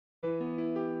We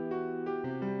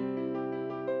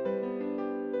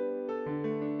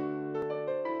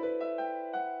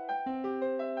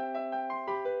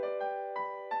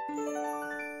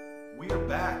are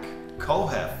back,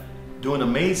 COHEF, doing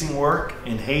amazing work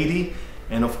in Haiti,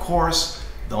 and of course,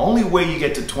 the only way you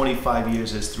get to 25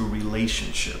 years is through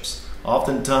relationships.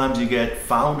 Oftentimes you get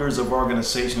founders of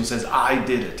organizations who says, I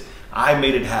did it, I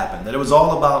made it happen, that it was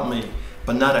all about me,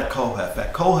 but not at COHEF.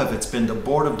 At COHEF, it's been the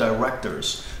board of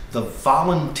directors, the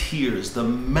volunteers, the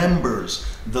members,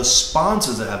 the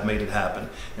sponsors that have made it happen.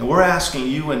 And we're asking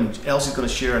you, and Elsie's going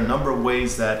to share a number of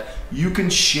ways that you can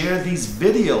share these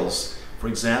videos, for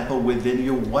example, within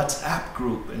your WhatsApp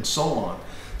group and so on.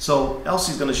 So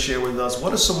Elsie's going to share with us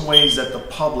what are some ways that the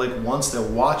public, once they're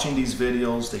watching these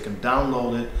videos, they can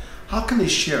download it. How can they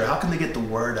share? How can they get the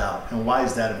word out? And why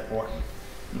is that important?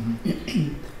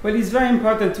 Well, it's very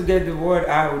important to get the word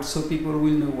out so people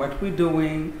will know what we're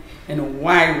doing and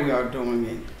why we are doing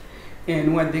it.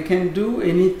 And what they can do,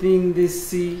 anything they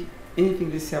see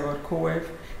about COHEF,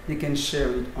 they can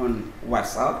share it on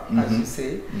WhatsApp, as you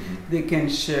say. They can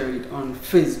share it on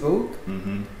Facebook,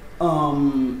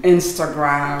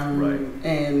 Instagram,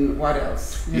 and what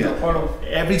else? You know, all of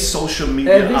every social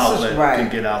media outlet can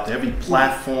get out there. Every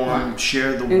platform,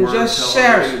 share the word. And just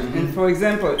share it. And for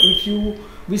example, if you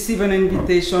receive an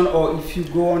invitation, or if you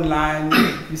go online,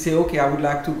 you say, okay, I would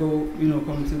like to go,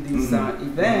 come to this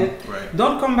event.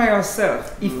 Don't come by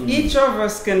yourself. If each of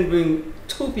us can bring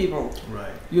 2 people,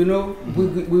 we will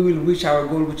reach our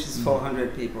goal, which is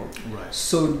 400 people.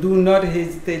 So do not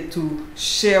hesitate to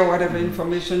share whatever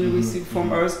information you receive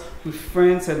from us with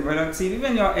friends and relatives,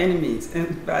 even your enemies,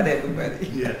 and not everybody.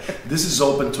 This is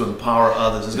open to empower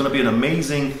others. It's going to be an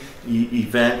amazing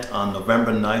event on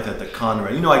November 9th at the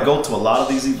Conrad. I go to a lot of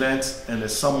these events and they're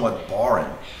somewhat boring.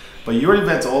 But your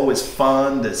event's always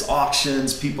fun, there's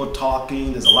auctions, people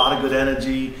talking, there's a lot of good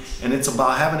energy, and it's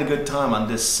about having a good time on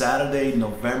this Saturday,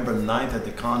 November 9th at the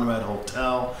Conrad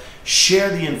Hotel. Share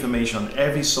the information on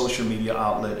every social media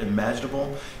outlet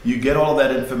imaginable. You get all of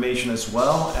that information as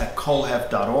well at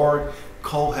cohef.org,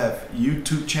 COHEF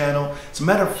YouTube channel. As a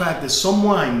matter of fact, there's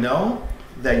someone I know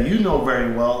that you know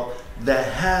very well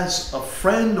that has a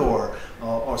friend or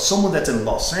someone that's in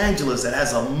Los Angeles that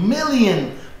has 1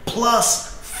 million+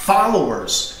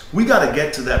 followers. We got to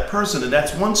get to that person, and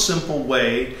that's one simple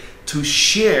way to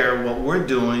share what we're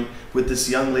doing with this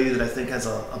young lady that I think has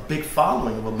a big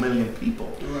following of 1 million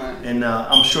people. And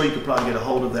I'm sure you could probably get a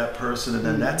hold of that person, and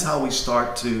then that's how we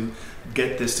start to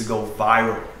get this to go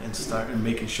viral and start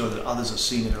making sure that others are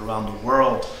seeing it around the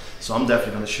world. So I'm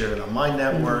definitely going to share it on my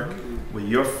network with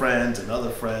your friends and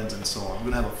other friends and so on.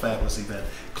 We're going to have a fabulous event.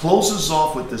 Close us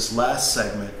off with this last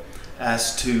segment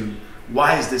as to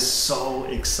why is this so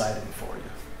exciting for you?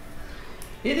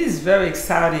 It is very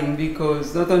exciting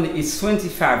because not only it's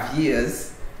 25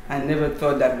 years, I never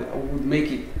thought that I would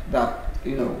make it that,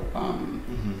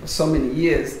 so many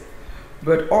years,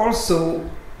 but also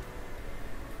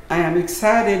I am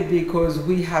excited because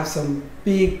we have some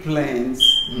big plans,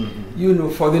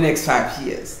 for the next 5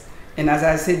 years. And as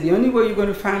I said, the only way you're going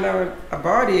to find out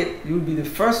about it, you'll be the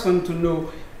first one to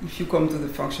know if you come to the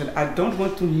function. I don't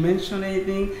want to mention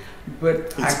anything,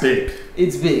 but it's big.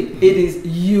 It's big. It is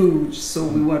huge. So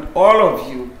we want all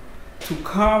of you to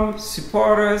come,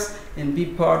 support us, and be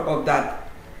part of that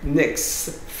next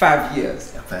 5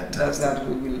 years. Fantastic. That's that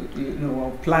we will,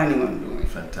 are planning on doing.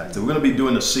 Fantastic. We're going to be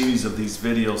doing a series of these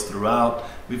videos throughout.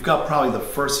 We've got probably the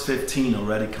first 15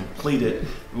 already completed.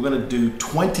 We're going to do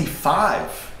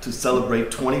 25 to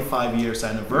celebrate 25 years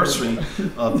anniversary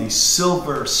of the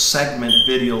silver segment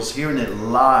videos, hearing it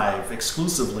live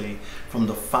exclusively from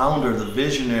the founder, the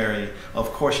visionary.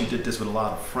 Of course, she did this with a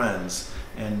lot of friends,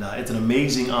 and it's an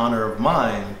amazing honor of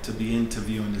mine to be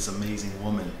interviewing this amazing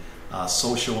woman,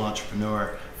 social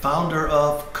entrepreneur, founder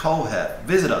of COHEF.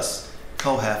 Visit us,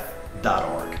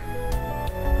 cohef.org.